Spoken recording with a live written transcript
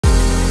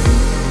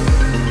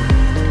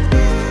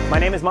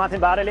name is Martin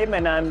Badeleben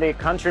and I'm the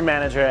country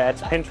manager at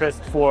Pinterest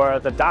for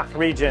the DACH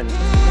region.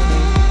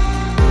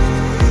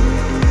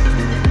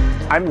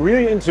 I'm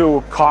really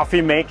into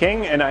coffee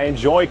making and I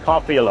enjoy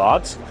coffee a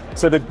lot.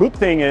 So the good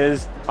thing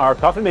is our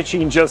coffee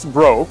machine just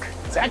broke.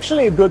 It's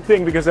actually a good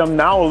thing because I'm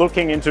now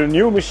looking into a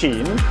new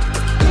machine.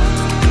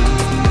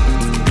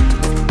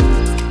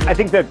 I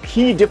think the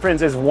key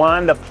difference is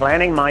one, the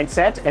planning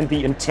mindset and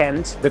the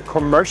intent, the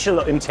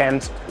commercial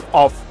intent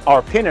of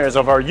our pinners,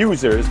 of our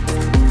users,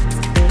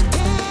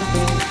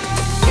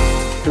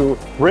 to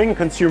bring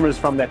consumers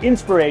from that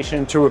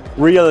inspiration to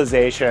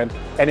realization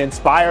and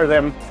inspire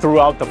them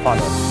throughout the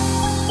funnel.